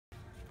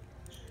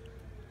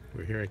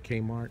We're here at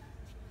Kmart.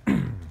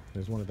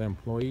 There's one of the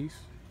employees,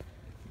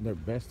 their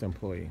best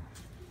employee.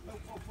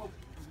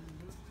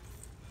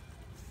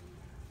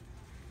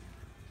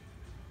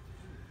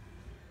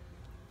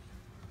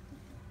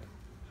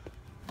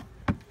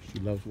 She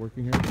loves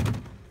working here, I do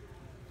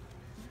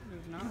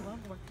not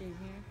love working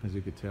here. as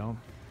you could tell.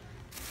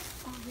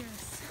 Oh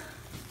yes,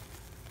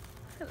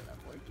 I love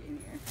working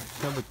here.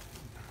 Tell the,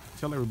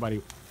 tell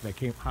everybody that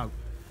came how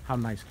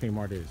nice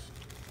Kmart is. Is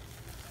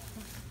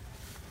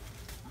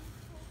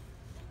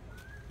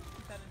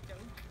that a joke?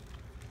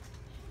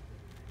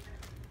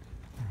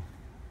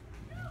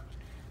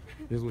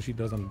 This is what she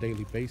does on a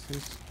daily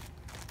basis.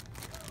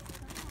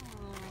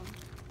 Oh.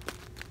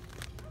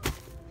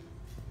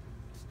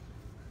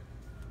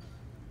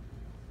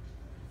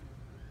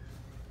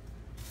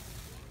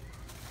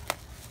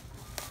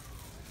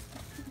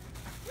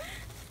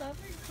 Stop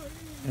recording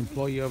me.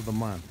 Employee of the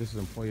month. This is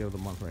employee of the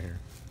month right here.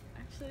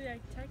 Actually, I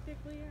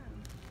technically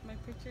am. My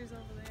picture's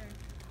over there.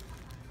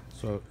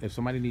 So if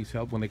somebody needs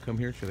help when they come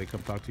here, should they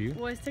come talk to you?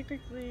 Well, it's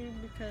technically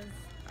because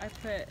I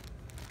put,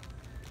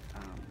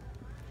 how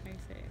do you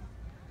say,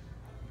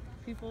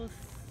 people,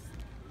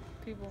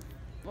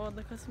 well,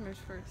 the customers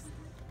first.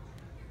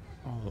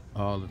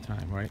 All the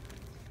time, right?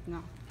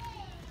 No.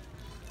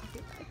 Okay,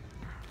 bye.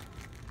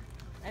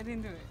 I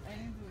didn't do it.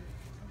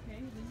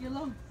 Okay, leave me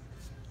alone.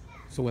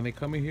 So when they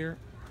come in here,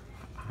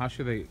 how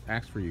should they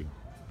ask for you?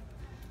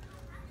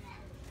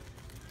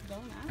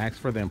 Don't ask. Ask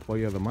for the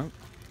employee of the month?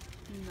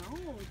 No,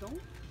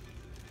 don't.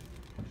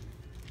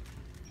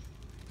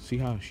 See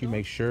how she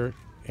makes sure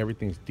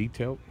everything's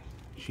detailed?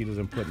 She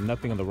doesn't put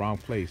nothing in the wrong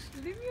place.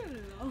 Leave me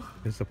alone.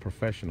 This is a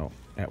professional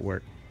at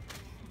work.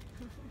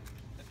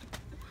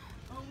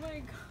 Oh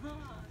my god.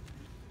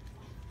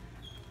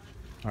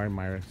 All right,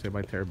 Myra, say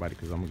bye to everybody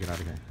because I'm going to get out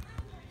of here.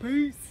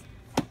 Peace.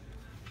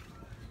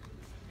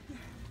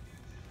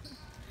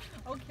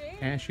 Okay.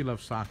 And she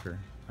loves soccer,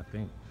 I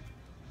think.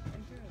 I do.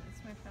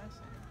 It's my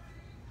passion.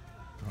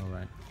 All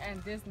right.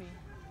 And Disney.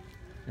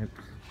 And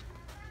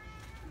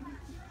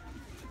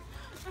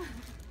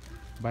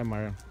bye,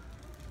 Myra.